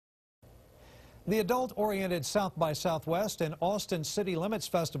The adult-oriented South by Southwest and Austin City Limits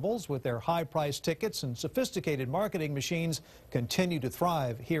festivals, with their high-priced tickets and sophisticated marketing machines, continue to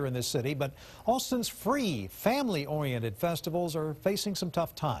thrive here in this city. But Austin's free, family-oriented festivals are facing some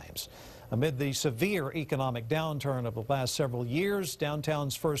tough times. Amid the severe economic downturn of the last several years,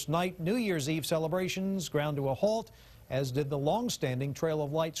 downtown's first night New Year's Eve celebrations ground to a halt, as did the long-standing Trail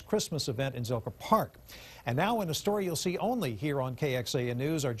of Lights Christmas event in Zilker Park. And now in a story you'll see only here on KXAN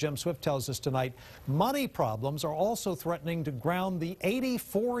News, our Jim Swift tells us tonight, money problems are also threatening to ground the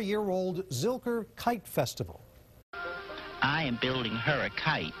 84-year-old Zilker Kite Festival. I am building her a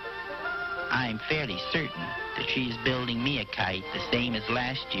kite. I am fairly certain that she's building me a kite the same as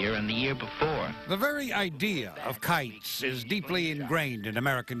last year and the year before. The very idea of kites is deeply ingrained in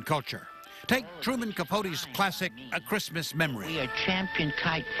American culture. Take Truman Capote's classic, A Christmas Memory. We are champion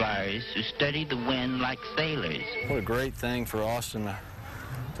kite flyers who study the wind like sailors. What a great thing for Austin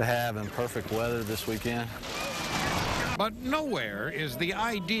to have in perfect weather this weekend. But nowhere is the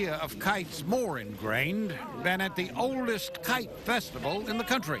idea of kites more ingrained than at the oldest kite festival in the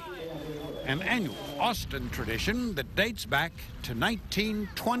country. An annual Austin tradition that dates back to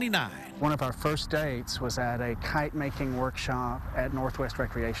 1929. One of our first dates was at a kite-making workshop at Northwest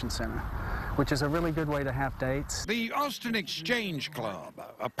Recreation Center, which is a really good way to have dates. The Austin Exchange Club,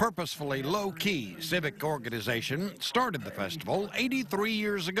 a purposefully low-key civic organization, started the festival 83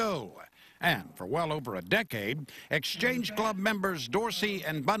 years ago. And for well over a decade, Exchange Club members Dorsey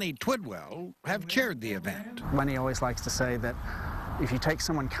and Bunnie Twidwell have chaired the event. Bunnie always likes to say that if you take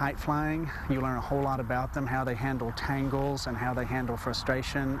someone kite flying, you learn a whole lot about them, how they handle tangles and how they handle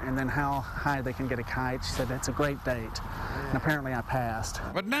frustration, and then how high they can get a kite. She said, it's a great date. And apparently I passed.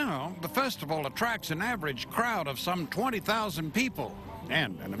 But now, the festival attracts an average crowd of some 20,000 people.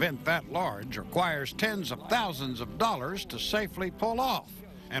 And an event that large requires tens of thousands of dollars to safely pull off.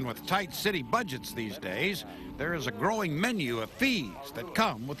 And with tight city budgets these days, there is a growing menu of fees that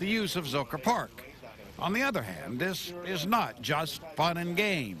come with the use of Zilker Park. On the other hand, this is not just fun and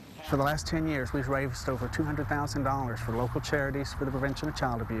games. For the last 10 years, we've raised over $200,000 for local charities for the prevention of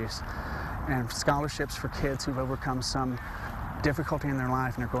child abuse and scholarships for kids who've overcome some difficulty in their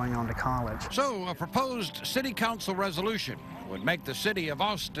life and are going on to college. So a proposed city council resolution would make the city of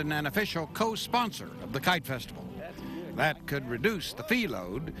Austin an official co-sponsor of the Kite Festival. That could reduce the fee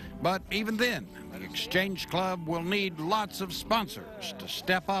load, but even then, the Exchange Club will need lots of sponsors to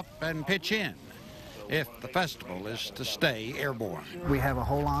step up and pitch in if the festival is to stay airborne. We have a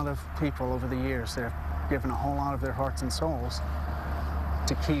whole lot of people over the years that have given a whole lot of their hearts and souls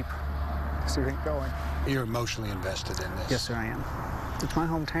to keep civic going. You're emotionally invested in this. Yes, sir, I am. It's my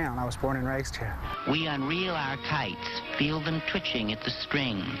hometown. I was born and raised here. We unreel our kites, feel them twitching at the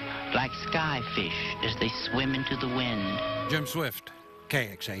string, like skyfish as they swim into the wind. Jim Swift,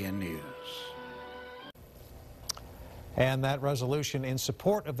 KXAN News. And that resolution in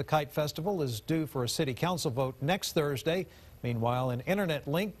support of the Kite Festival is due for a city council vote next Thursday. Meanwhile, an internet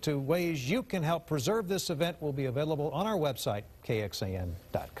link to ways you can help preserve this event will be available on our website,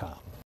 kxan.com.